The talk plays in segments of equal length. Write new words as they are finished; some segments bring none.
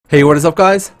Hey, what is up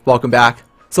guys? Welcome back.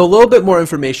 So a little bit more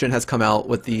information has come out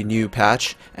with the new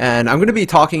patch, and I'm going to be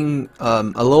talking a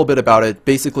little bit about it,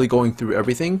 basically going through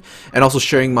everything and also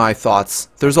sharing my thoughts.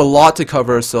 There's a lot to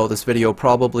cover, so this video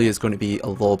probably is going to be a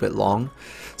little bit long.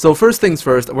 So first things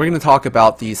first, we're going to talk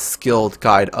about the skilled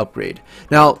guide upgrade.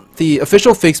 Now, the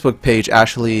official Facebook page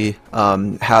actually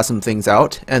has some things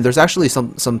out, and there's actually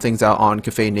some things out on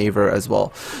Cafe Naver as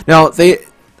well. Now,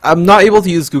 I'm not able to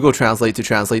use Google Translate to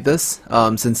translate this,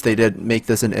 since they did make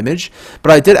this an image,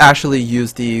 but I did actually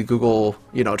use the Google,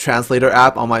 Translator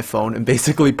app on my phone and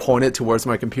basically point it towards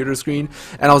my computer screen,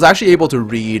 and I was actually able to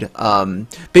read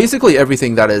basically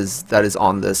everything that is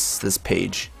on this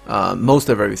page. Most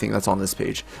of everything that's on this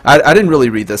page. I didn't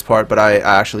really read this part, but I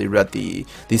actually read the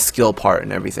skill part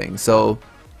and everything. So,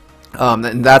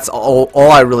 and that's all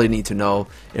I really need to know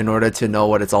in order to know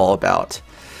what it's all about.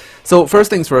 So first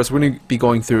things first, we're going to be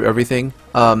going through everything.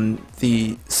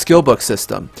 The skill book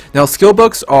system. Now skill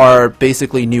books are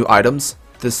basically new items.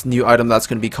 This new item that's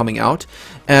going to be coming out,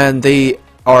 and they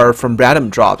are from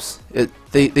random drops.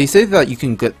 They say that you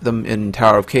can get them in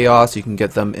Tower of Chaos. You can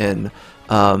get them in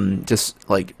just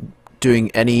like doing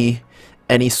any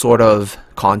sort of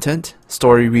content,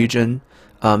 story region,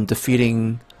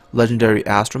 defeating legendary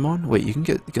Astromon. Wait, you can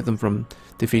get them from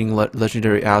defeating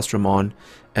legendary Astromon,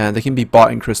 and they can be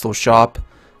bought in Crystal Shop,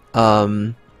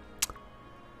 and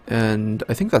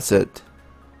I think that's it.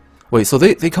 Wait, so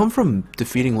they come from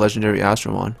defeating legendary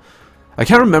Astromon. I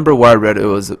can't remember where I read it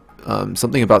was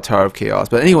something about Tower of Chaos,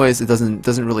 but anyways, it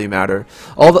doesn't really matter.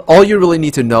 All you really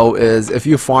need to know is if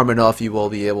you farm enough, you will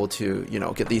be able to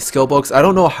get these skill books. I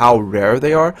don't know how rare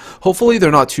they are. Hopefully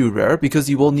they're not too rare, because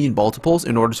you will need multiples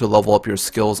in order to level up your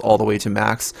skills all the way to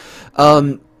max.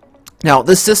 Now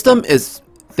this system is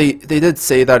they did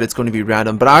say that it's going to be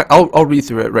random, but I'll read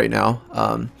through it right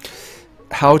now.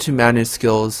 How to manage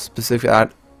skills. Specific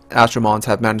Astromons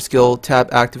have manage skill tab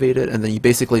activated, and then you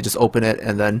basically just open it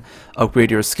and then upgrade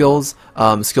your skills.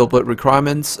 Skill book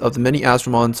requirements of the many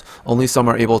Astromons, only some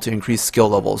are able to increase skill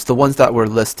levels. The ones that were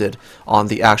listed on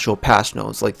the actual patch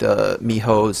notes, like the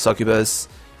Mihos, Succubus,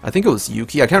 I think it was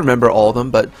Yuki. I can't remember all of them,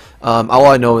 but all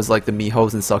I know is like the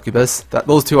Mihos and Succubus.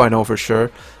 Those two I know for sure.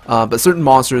 But certain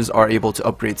monsters are able to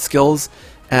upgrade skills,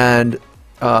 and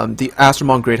the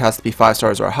Astromon grade has to be 5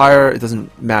 stars or higher. It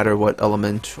doesn't matter what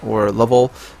element or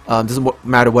level. Doesn't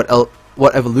matter what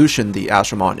evolution the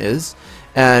Astromon is.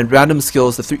 And random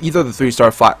skills, either the 3-star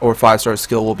or 5-star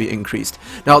skill will be increased.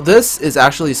 Now this is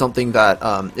actually something that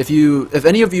if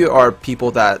any of you are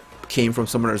people that came from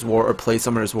Summoner's War or play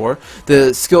Summoner's War,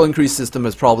 the skill increase system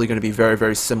is probably going to be very,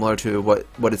 very similar to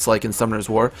what it's like in Summoner's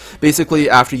War. Basically,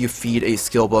 after you feed a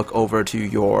skill book over to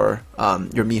your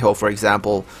Miho, for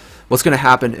example, what's going to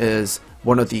happen is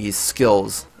one of these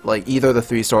skills, like either the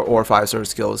 3-star or 5-star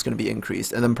skill, is going to be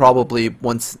increased, and then probably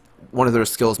once one of their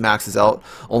skills maxes out,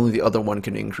 only the other one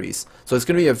can increase. So it's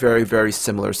going to be a very, very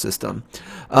similar system.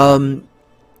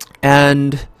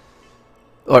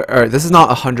 Alright, this is not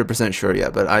 100% sure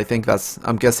yet, but I think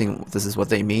I'm guessing this is what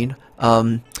they mean.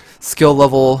 Skill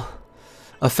level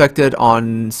affected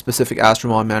on specific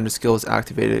Astromon managed skills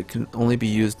activated can only be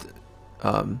used,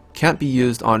 can't be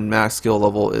used on max skill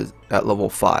level is at level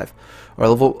 5. Or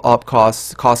level up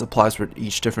cost applies for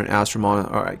each different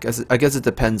Astromon. Or I guess it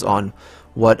depends on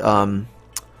what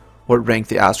rank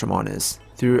the Astromon is.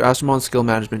 Through Astromon skill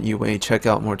management, you may check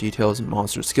out more details in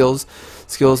monster skills.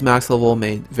 Skills max level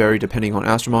may vary depending on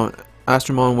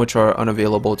Astromon, which are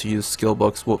unavailable to use skill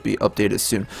books, will be updated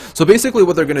soon. So basically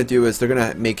what they're going to do is they're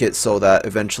going to make it so that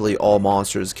eventually all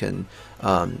monsters can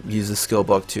use the skill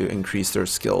book to increase their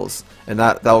skills. And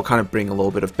that will kind of bring a little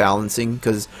bit of balancing,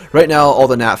 because right now all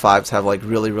the Nat 5s have like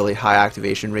really, really high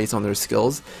activation rates on their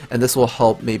skills, and this will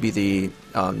help maybe the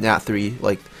Nat 3,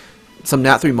 like some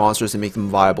Nat 3 monsters, and make them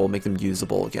viable, make them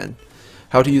usable again.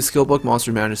 How to use skill book,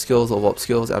 monster manage skills, level up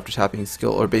skills after tapping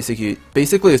skill, or basically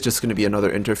it's just going to be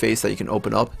another interface that you can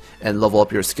open up and level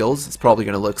up your skills. It's probably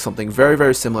going to look something very,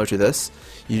 very similar to this.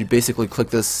 You basically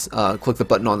click the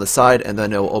button on the side, and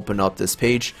then it will open up this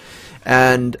page.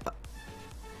 And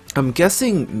I'm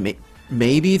guessing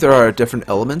maybe there are different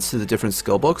elements to the different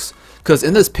skill books, because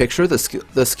in this picture,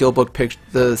 the skill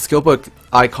book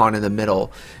icon in the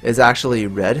middle is actually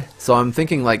red. So I'm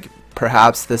thinking like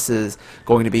perhaps this is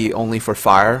going to be only for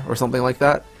fire or something like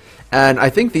that. And I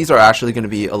think these are actually going to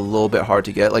be a little bit hard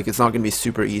to get. Like, it's not going to be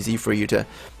super easy for you to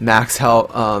max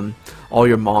out all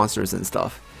your monsters and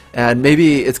stuff. And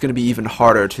maybe it's going to be even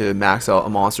harder to max out a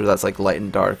monster that's like light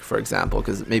and dark, for example,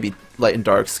 because maybe light and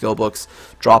dark skill books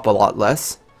drop a lot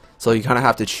less. So you kind of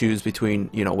have to choose between,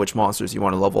 which monsters you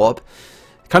want to level up.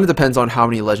 It kind of depends on how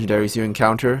many legendaries you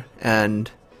encounter, and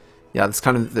Yeah, that's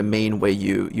kind of the main way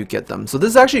you get them. So this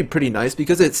is actually pretty nice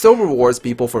because it still rewards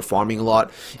people for farming a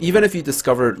lot. Even if you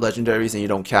discover legendaries and you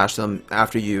don't cash them,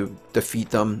 after you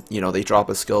defeat them, you know, they drop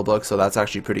a skill book, so that's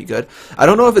actually pretty good. I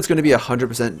don't know if it's going to be a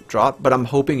 100% drop, but I'm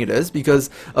hoping it is because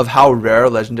of how rare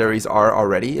legendaries are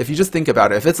already. If you just think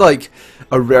about it, if it's like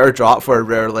a rare drop for a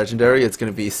rare legendary, it's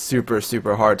going to be super,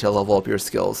 super hard to level up your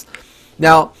skills.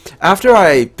 Now, after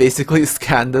I basically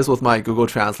scanned this with my Google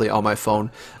Translate on my phone,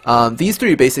 these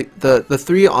three the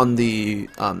three on the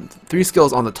three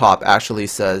skills on the top actually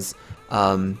says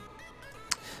it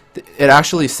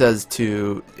actually says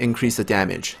to increase the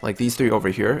damage. Like these three over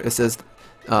here, it says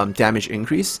damage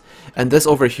increase, and this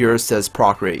over here says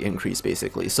proc rate increase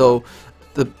basically. So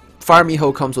the Fire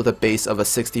Miho comes with a base of a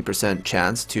 60%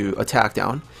 chance to attack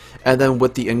down, and then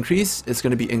with the increase, it's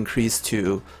going to be increased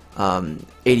to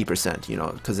 80%, you know,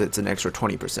 because it's an extra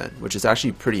 20%, which is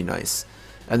actually pretty nice.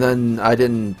 And then I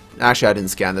didn't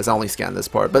scan this, I only scanned this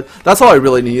part, but that's all I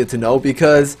really needed to know,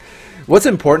 because what's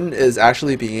important is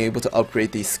actually being able to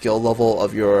upgrade the skill level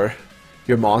of your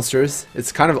monsters.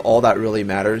 It's kind of all that really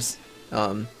matters.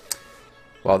 Well,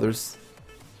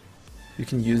 you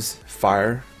can use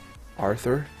Fire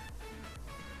Arthur.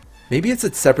 Maybe it's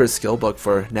a separate skill book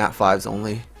for Nat 5s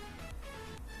only.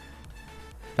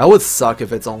 That would suck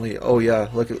if it's only. Oh yeah,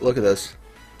 look at this.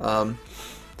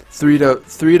 3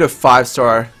 to 5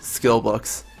 star skill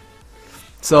books.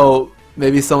 So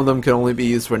maybe some of them can only be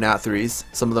used for Nat 3s,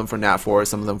 some of them for Nat 4s,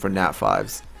 some of them for Nat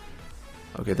 5s.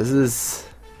 Okay, this is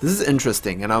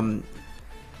interesting, and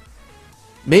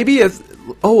maybe if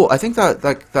I think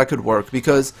that could work,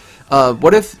 because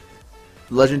what if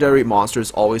legendary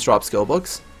monsters always drop skill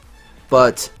books,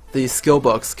 but these skill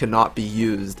books cannot be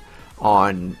used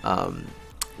on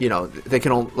you know, they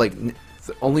can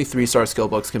only 3-star skill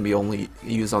books can be only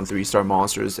used on 3-star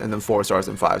monsters, and then 4 stars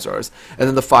and 5 stars. And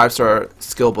then the 5-star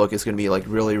skill book is going to be like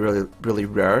really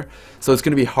rare. So it's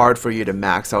going to be hard for you to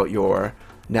max out your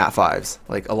Nat 5s.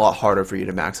 Like a lot harder for you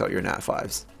to max out your Nat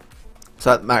 5s.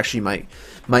 So that actually might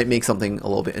make something a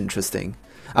little bit interesting.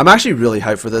 I'm actually really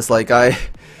hyped for this. Like I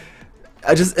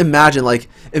just imagine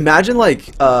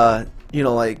you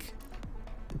know, like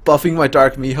buffing my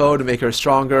Dark Miho to make her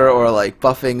stronger, or like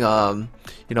buffing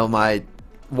you know, my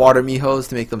Water Mihos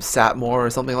to make them sat more or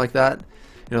something like that.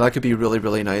 You know, that could be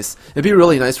really nice. It'd be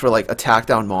really nice for like attack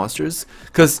down monsters,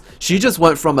 because she just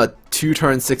went from a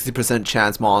 2-turn 60%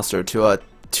 chance monster to a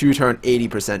 2-turn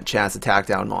 80% chance attack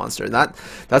down monster. And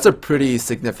that's a pretty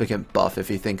significant buff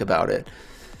if you think about it.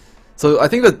 So I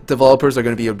think the developers are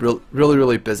going to be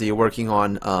really busy working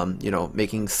on you know,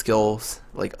 making skills,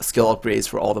 like skill upgrades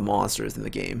for all the monsters in the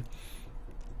game.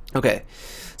 Okay,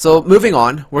 so moving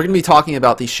on, we're going to be talking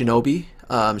about the Shinobi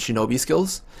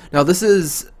skills. Now this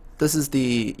is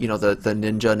the, you know, the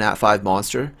ninja Nat 5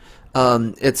 monster.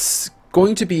 It's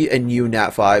going to be a new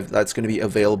Nat 5 that's going to be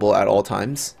available at all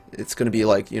times. It's going to be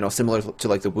like, you know, similar to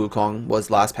like the Wukong was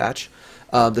last patch.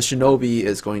 The Shinobi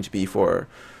is going to be for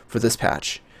this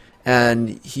patch.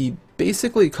 And he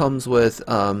basically comes with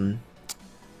a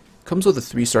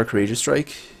 3-star Courageous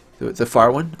Strike. The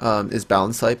fire one is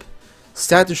balance type.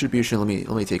 Stat distribution. Let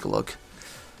me take a look.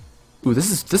 Ooh,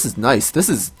 this is nice. This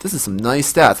is some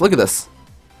nice stats. Look at this.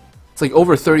 It's like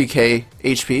over 30k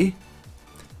HP,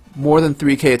 more than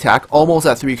 3k attack, almost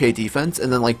at 3k defense,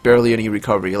 and then like barely any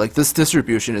recovery. Like this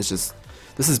distribution is just,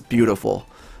 this is beautiful.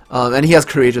 And he has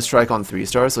Courageous Strike on 3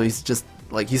 stars, so he's just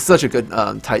like, he's such a good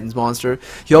Titans monster.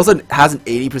 He also has an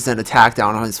 80% attack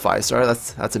down on his 5-star.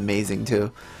 That's amazing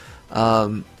too.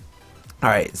 Alright,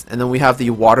 and then we have the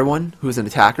water one, who's an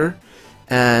attacker,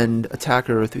 and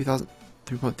attacker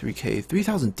 3.3k,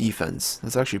 3000 defense.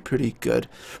 That's actually pretty good.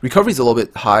 Recovery's a little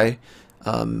bit high,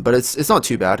 but it's not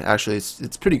too bad actually.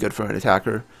 It's pretty good for an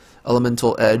attacker.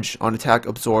 Elemental Edge on attack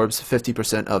absorbs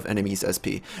 50% of enemies'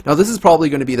 SP. Now this is probably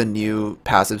going to be the new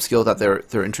passive skill that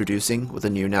they're introducing with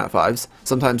the new Nat 5s.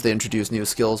 Sometimes they introduce new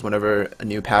skills whenever a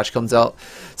new patch comes out.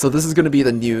 So this is going to be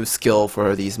the new skill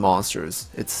for these monsters.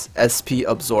 It's SP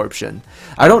absorption.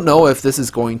 I don't know if this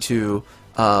is going to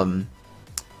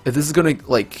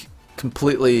like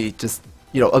completely just,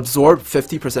 you know, absorb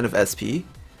 50% of SP.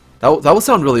 That would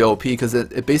sound really OP, because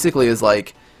it basically is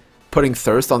like putting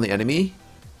thirst on the enemy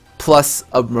plus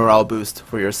a morale boost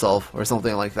for yourself or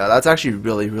something like that. That's actually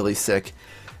really sick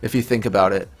if you think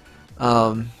about it.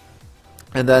 And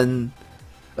then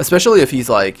especially if he's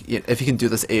like, if he can do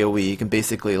this AoE, he can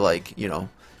basically like, you know,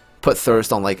 put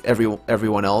thirst on like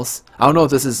everyone else. I don't know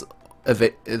if this is if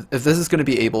this is going to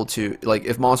be able to, like,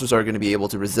 if monsters are going to be able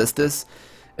to resist this.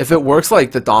 If it works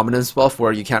like the dominance buff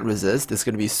where you can't resist, it's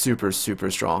going to be super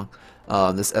strong.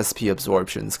 This SP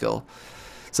absorption skill.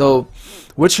 So,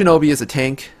 Wood Shinobi is a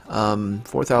tank,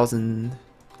 4,000,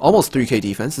 almost 3k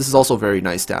defense. This is also very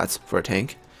nice stats for a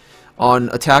tank. On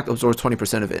attack, absorbs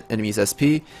 20% of enemy's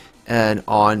SP, and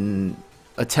on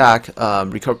attack,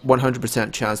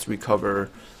 100% chance to recover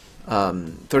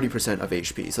 30% of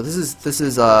HP. So this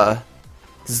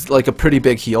is like a pretty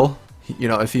big heal. You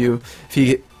know, if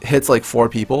he hits like 4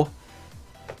 people,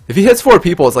 if he hits 4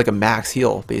 people, it's like a max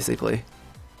heal basically.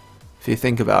 If you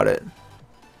think about it.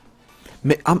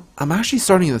 I'm actually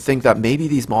starting to think that maybe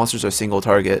these monsters are single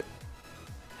target.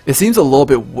 It seems a little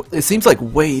bit. It seems like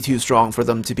way too strong for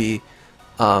them to be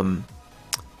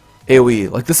AOE.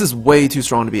 Like this is way too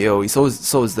strong to be AOE.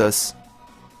 So is this.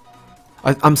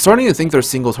 I'm starting to think they're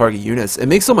single target units. It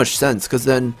makes so much sense because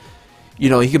then, you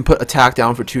know, you can put attack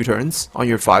down for 2 turns on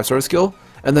your 5-star skill,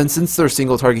 and then since they're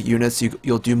single target units,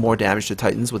 you'll do more damage to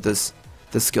Titans with this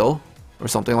skill or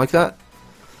something like that.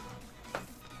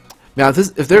 Now,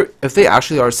 if they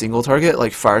actually are single target,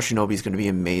 like Fire Shinobi is going to be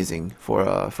amazing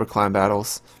for clan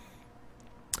battles.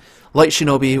 Light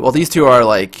Shinobi, well, these two are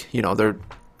like, you know, they're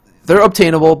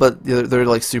obtainable, but they're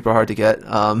like super hard to get.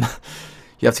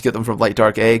 You have to get them from Light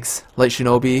Dark Eggs. Light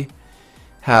Shinobi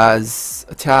has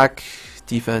attack,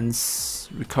 defense,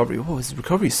 recovery. Oh, his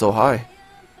recovery is so high.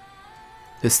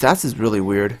 His stats is really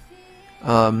weird.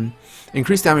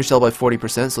 Increased damage dealt by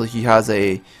 40%, so he has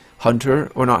a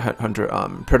Hunter, or not Hunter,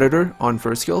 Predator on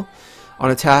first skill.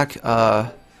 On attack,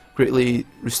 greatly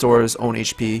restores own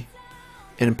HP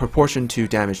in proportion to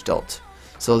damage dealt.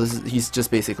 So he's just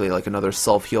basically like another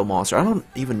self-heal monster. I don't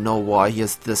even know why he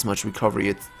has this much recovery.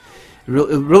 It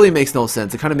really makes no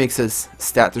sense. It kind of makes his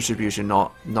stat distribution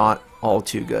not all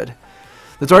too good.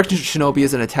 The Dark Shinobi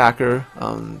is an attacker,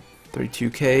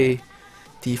 32k,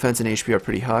 defense and HP are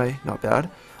pretty high, not bad.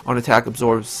 On attack,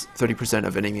 absorbs 30%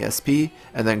 of enemy SP,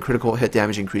 and then critical hit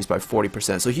damage increased by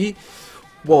 40%. So he...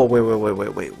 Whoa,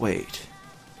 wait.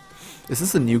 Is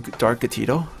this the new Dark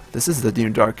Gatito? This is the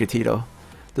new Dark Gatito.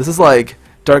 This is like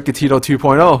Dark Gatito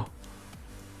 2.0.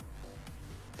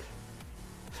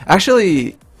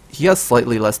 Actually, he has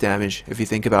slightly less damage if you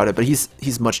think about it, but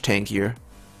he's much tankier.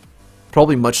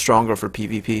 Probably much stronger for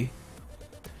PvP.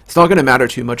 It's not going to matter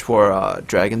too much for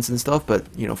dragons and stuff, but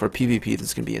you know, for PvP this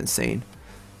is going to be insane.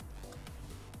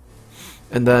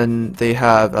 And then they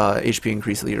have HP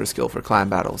increase leader skill for clan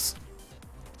battles.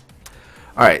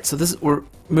 Alright, so we're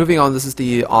moving on. This is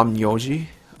the Omnyoji.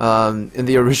 In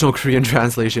the original Korean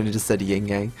translation it just said Yin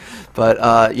Yang.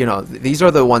 But you know, these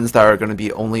are the ones that are going to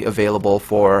be only available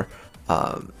for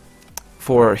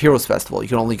Heroes Festival. You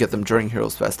can only get them during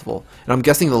Heroes Festival. And I'm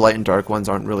guessing the light and dark ones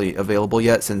aren't really available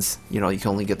yet, since, you know, you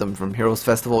can only get them from Heroes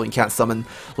Festival. You can't summon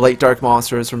light dark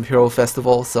monsters from Hero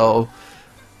Festival, so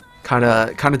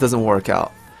kinda doesn't work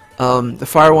out. The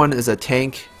fire one is a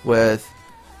tank with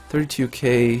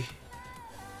 32k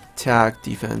attack,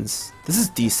 defense. This is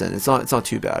decent. It's not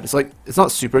too bad. It's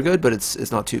not super good, but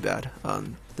it's not too bad.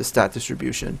 The stat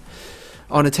distribution.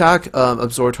 On attack,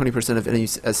 absorb 20% of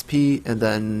enemy's SP, and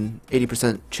then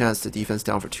 80% chance to defense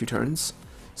down for 2 turns.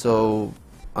 So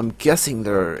I'm guessing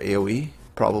they're AoE,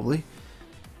 probably.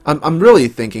 I'm really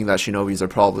thinking that Shinobis are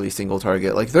probably single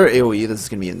target. Like, they're AoE, this is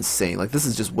gonna be insane. Like, this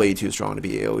is just way too strong to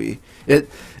be AoE. It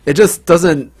just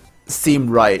doesn't seem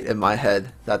right in my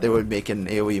head that they would make an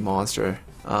AoE monster.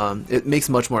 It makes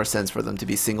much more sense for them to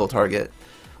be single target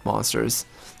monsters.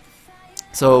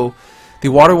 So the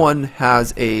water one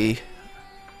has a...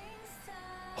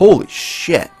 Holy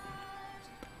shit.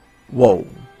 Whoa.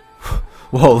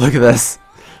 Whoa, look at this.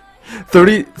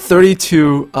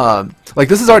 32, like,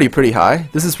 this is already pretty high.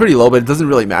 This is pretty low, but it doesn't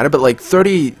really matter. But like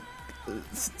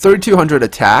 3200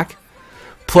 attack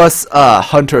plus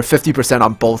Hunter 50%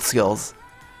 on both skills.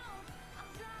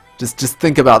 Just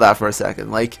think about that for a second.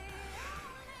 Like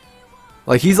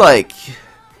he's like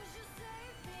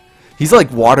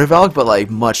Water Valk, but like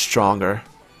much stronger.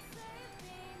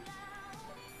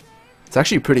 It's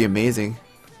actually pretty amazing.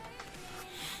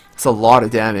 It's a lot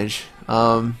of damage.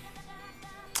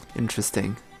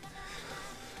 Interesting.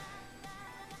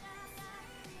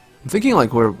 I'm thinking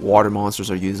like where water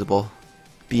monsters are usable.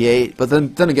 B8, but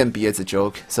then again B8's a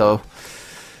joke, so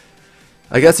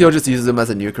I guess you'll just use them as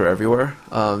a nuker everywhere.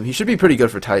 He should be pretty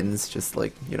good for Titans, just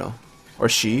like, you know, or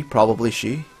she, probably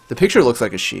she. The picture looks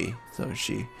like a she, so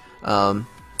she.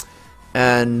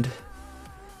 And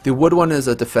the wood one is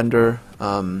a defender,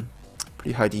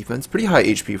 pretty high defense, pretty high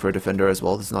HP for a defender as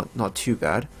well. It's not too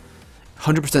bad.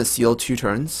 100% seal 2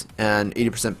 turns and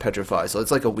 80% petrify, so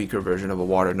it's like a weaker version of a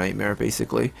water nightmare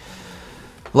basically.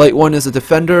 Light one is a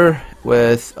defender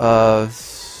with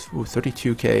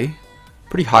 32k,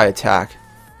 pretty high attack.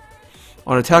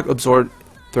 On attack, absorb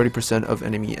 30% of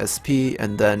enemy SP,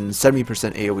 and then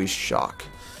 70% AoE shock.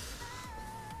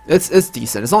 It's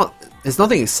decent. It's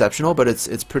nothing exceptional, but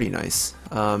it's pretty nice.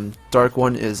 Dark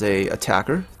one is a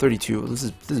attacker, 32.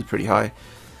 This is pretty high.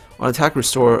 On attack,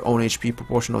 restore own HP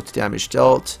proportional to damage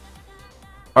dealt.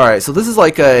 All right, so this is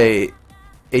like a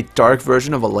dark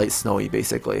version of a light snowy,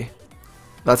 basically.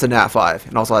 That's a nat 5,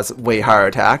 and also has way higher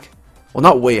attack. Well,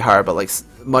 not way higher, but like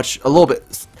a little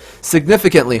bit,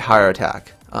 significantly higher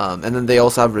attack. And then they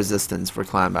also have resistance for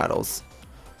clan battles,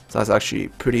 so that's actually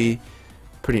pretty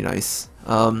nice.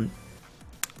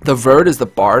 The Verd is the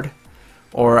Bard,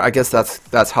 or I guess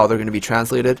that's how they're going to be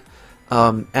translated.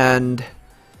 And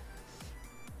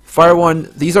Fire one,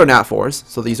 these are nat 4s,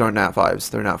 so these aren't nat 5s,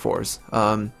 they're nat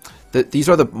 4s. These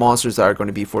are the monsters that are going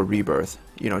to be for Rebirth.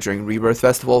 You know, during Rebirth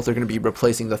Festival, they're going to be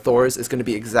replacing the Thors. It's going to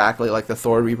be exactly like the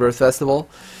Thor Rebirth Festival.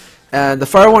 And the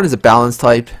Fire one is a balance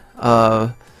type.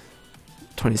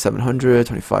 2700,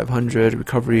 2500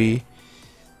 recovery.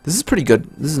 This is pretty good.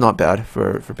 This is not bad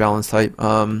for balance type.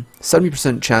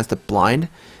 70% chance to blind,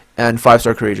 and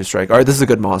 5-star Courageous Strike. All right, this is a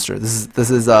good monster. This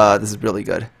is really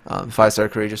good. 5-star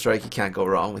Courageous Strike. You can't go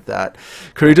wrong with that.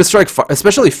 Courageous Strike,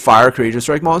 especially Fire Courageous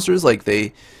Strike monsters, like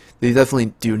they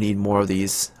definitely do need more of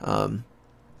these.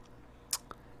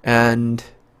 And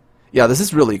yeah, this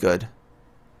is really good.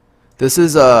 This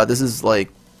is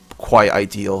like quite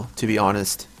ideal, to be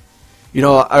honest. You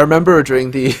know, I remember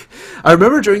during the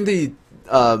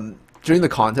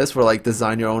contest for like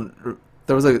design your own.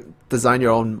 There was a design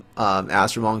your own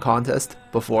Astromon contest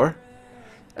before,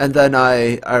 and then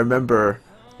I remember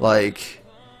like,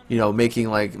 you know, making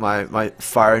like my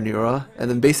Fire Neura, and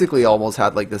then basically almost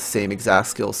had like the same exact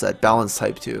skill set, balance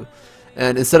type 2.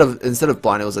 And instead of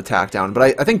blind, it was attack down.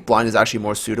 But I think blind is actually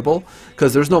more suitable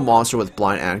because there's no monster with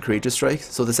blind and courageous strike.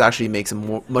 So this actually makes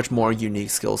a much more unique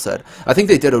skill set. I think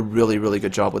they did a really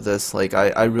good job with this. Like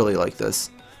I really like this.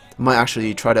 I might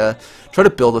actually try to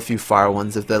build a few fire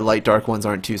ones if the light dark ones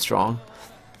aren't too strong.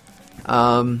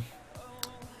 There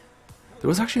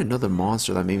was actually another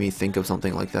monster that made me think of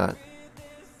something like that.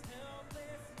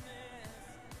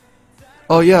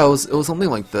 Oh yeah, it was something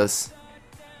like this.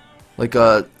 Like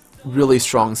a really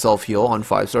strong self-heal on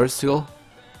 5-star skill.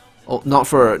 Oh, not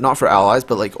for allies,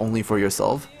 but like only for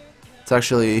yourself. It's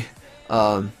actually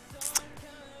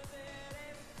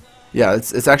yeah,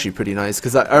 it's actually pretty nice,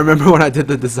 because I remember when I did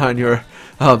the design your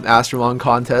Astromon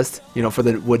contest, you know, for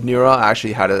the Wood Neura, I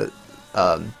actually had a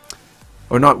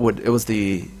or not wood, it was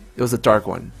a dark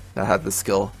one that had the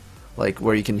skill, like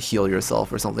where you can heal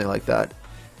yourself or something like that.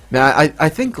 Man, I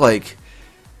think they're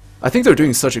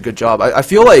doing such a good job. I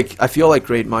feel like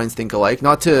great minds think alike.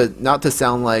 Not to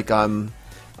sound like I'm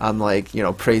like, you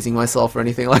know, praising myself or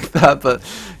anything like that, but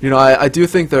you know, I do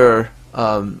think they're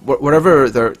whatever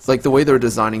they're like, the way they're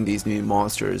designing these new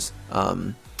monsters.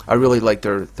 I really like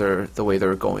the way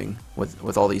they're going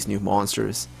with all these new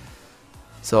monsters.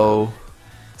 So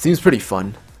seems pretty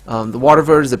fun. The Water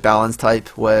Bird is a balance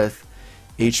type with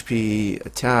HP,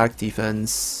 attack,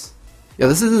 defense. Yeah,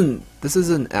 this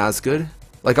isn't as good.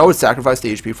 Like, I would sacrifice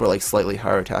the HP for like slightly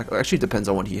higher attack. It actually depends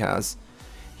on what he has.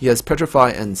 He has Petrify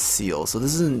and Seal, so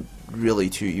this isn't really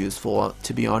too useful,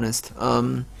 to be honest.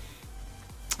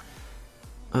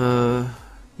 Yeah,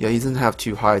 he doesn't have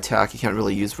too high attack. He can't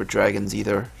really use for dragons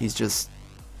either. He's just,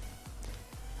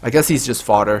 I guess he's just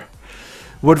fodder.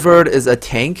 Woodvard is a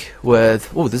tank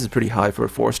with, oh, this is pretty high for a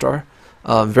 4-star.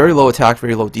 Very low attack,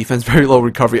 very low defense, very low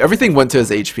recovery. Everything went to his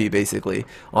HP basically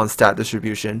on stat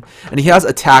distribution, and he has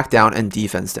attack down and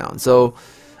defense down. So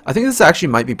I think this actually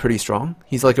might be pretty strong.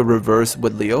 He's like a reverse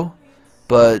with Leo,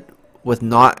 but with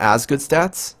not as good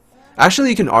stats. Actually,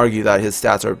 you can argue that his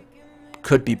stats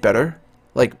could be better,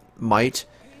 like might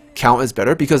count as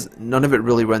better, because none of it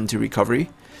really went into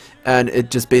recovery, and it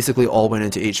just basically all went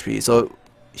into HP. So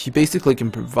he basically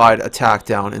can provide attack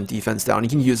down and defense down. He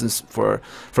can use this for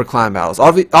clan battles.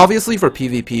 Obviously for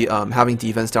PvP, having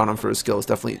defense down on first skill is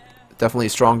definitely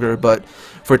stronger, but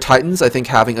for Titans, I think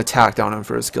having attack down on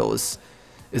first skill is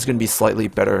going to be slightly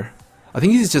better. I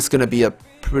think he's just going to be a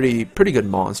pretty good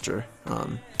monster.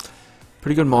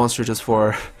 Pretty good monster just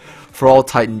for all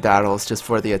Titan battles, just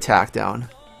for the attack down.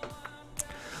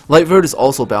 Lightverd is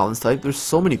also balance type. There's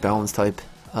so many balance type.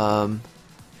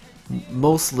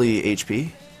 Mostly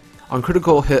HP. On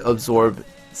critical hit, absorb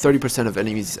 30% of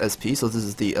enemies' SP, so this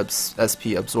is the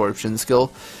SP absorption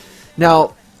skill.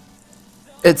 Now,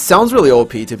 it sounds really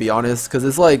OP, to be honest, because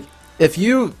it's like, if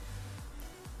you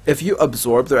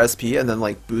absorb their SP and then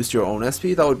like boost your own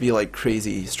SP, that would be like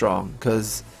crazy strong,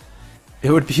 because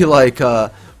it would be like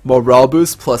morale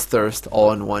boost plus thirst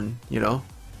all in one, you know?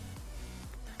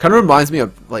 Kind of reminds me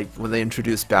of like when they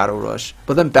introduced Battle Rush,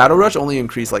 but then Battle Rush only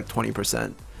increased like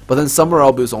 20%, but then some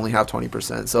morale boosts only have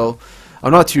 20%, so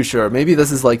I'm not too sure. Maybe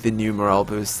this is like the new morale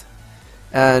boost.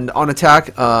 And on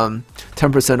attack,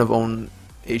 10% of own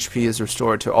HP is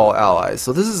restored to all allies.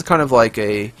 So this is kind of like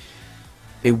a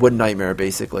Wood Nightmare,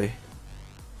 basically.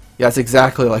 Yeah, it's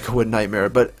exactly like a Wood Nightmare,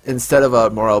 but instead of a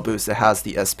morale boost, it has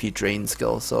the SP Drain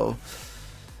skill. So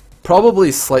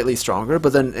probably slightly stronger,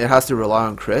 but then it has to rely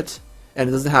on crit, and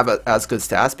it doesn't have as good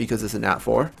stats because it's a Nat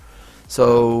 4.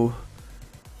 So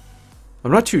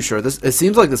I'm not too sure. It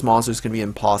seems like this monster is going to be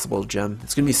impossible to gem.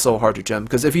 It's going to be so hard to gem,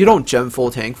 because if you don't gem full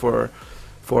tank for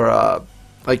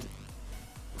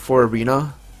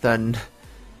arena, then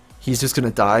he's just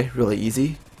gonna die really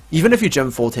easy. Even if you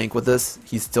gem full tank with this,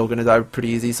 he's still gonna die pretty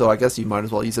easy, so I guess you might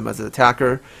as well use him as an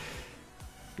attacker.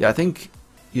 Yeah, I think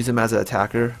use him as an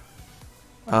attacker.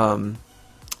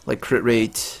 Like crit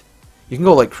rate, you can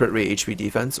go like crit rate HP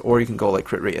defense, or you can go like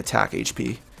crit rate attack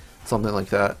HP, something like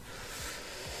that.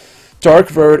 Dark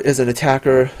Verd is an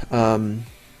attacker.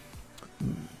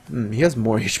 He has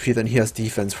more HP than he has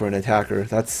defense for an attacker. He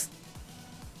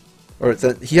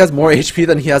has more HP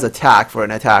than he has attack for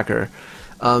an attacker.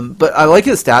 But I like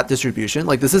his stat distribution.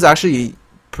 Like, this is actually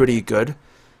pretty good.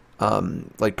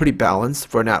 Like pretty balanced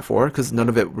for a Nat 4, because none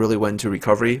of it really went into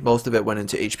recovery. Most of it went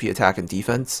into HP, attack, and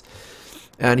defense.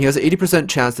 And he has an 80%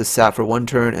 chance to sap for 1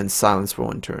 turn and silence for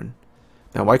 1 turn.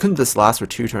 Now, why couldn't this last for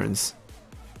 2 turns?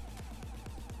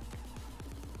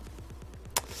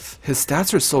 His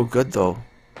stats are so good, though.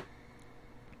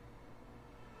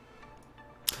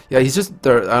 Yeah, he's just,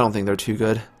 I don't think they're too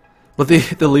good. But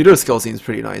the leader skill seems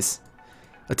pretty nice.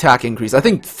 Attack increase. I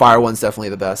think fire one's definitely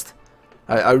the best.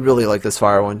 I really like this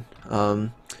fire one.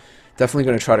 Definitely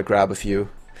going to try to grab a few.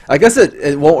 I guess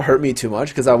it won't hurt me too much,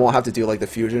 because I won't have to do like the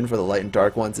fusion for the light and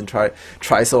dark ones and try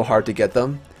so hard to get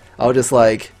them. I'll just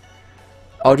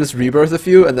rebirth a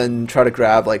few and then try to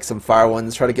grab like some fire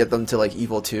ones, try to get them to like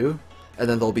Evil 2, and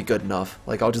then they'll be good enough.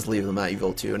 Like, I'll just leave them at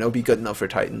Evil 2 and it'll be good enough for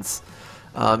Titans.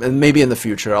 And maybe in the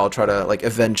future I'll try to, like,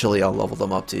 eventually I'll level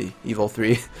them up to Evil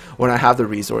 3 when I have the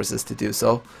resources to do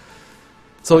so.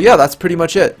 So yeah, that's pretty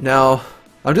much it. Now,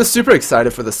 I'm just super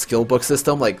excited for the skill book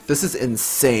system. Like, this is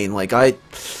insane. Like,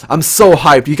 I'm so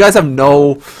hyped. You guys have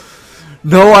no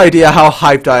idea how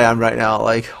hyped I am right now.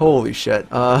 Like, holy shit.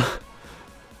 I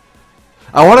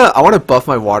wanna buff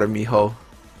my Water Miho.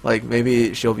 Like,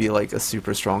 maybe she'll be like a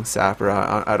super strong sapper.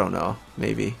 I don't know.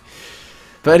 Maybe.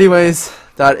 But anyways,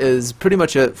 that is pretty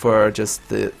much it for just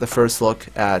the first look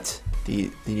at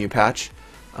the new patch.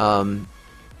 Yep,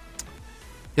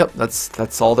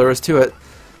 that's all there is to it.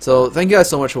 So thank you guys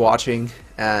so much for watching,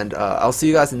 and I'll see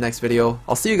you guys in the next video.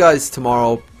 I'll see you guys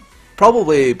tomorrow,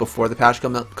 probably before the patch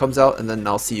comes out, and then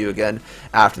I'll see you again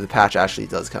after the patch actually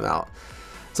does come out.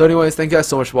 So anyways, thank you guys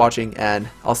so much for watching, and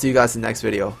I'll see you guys in the next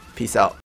video. Peace out.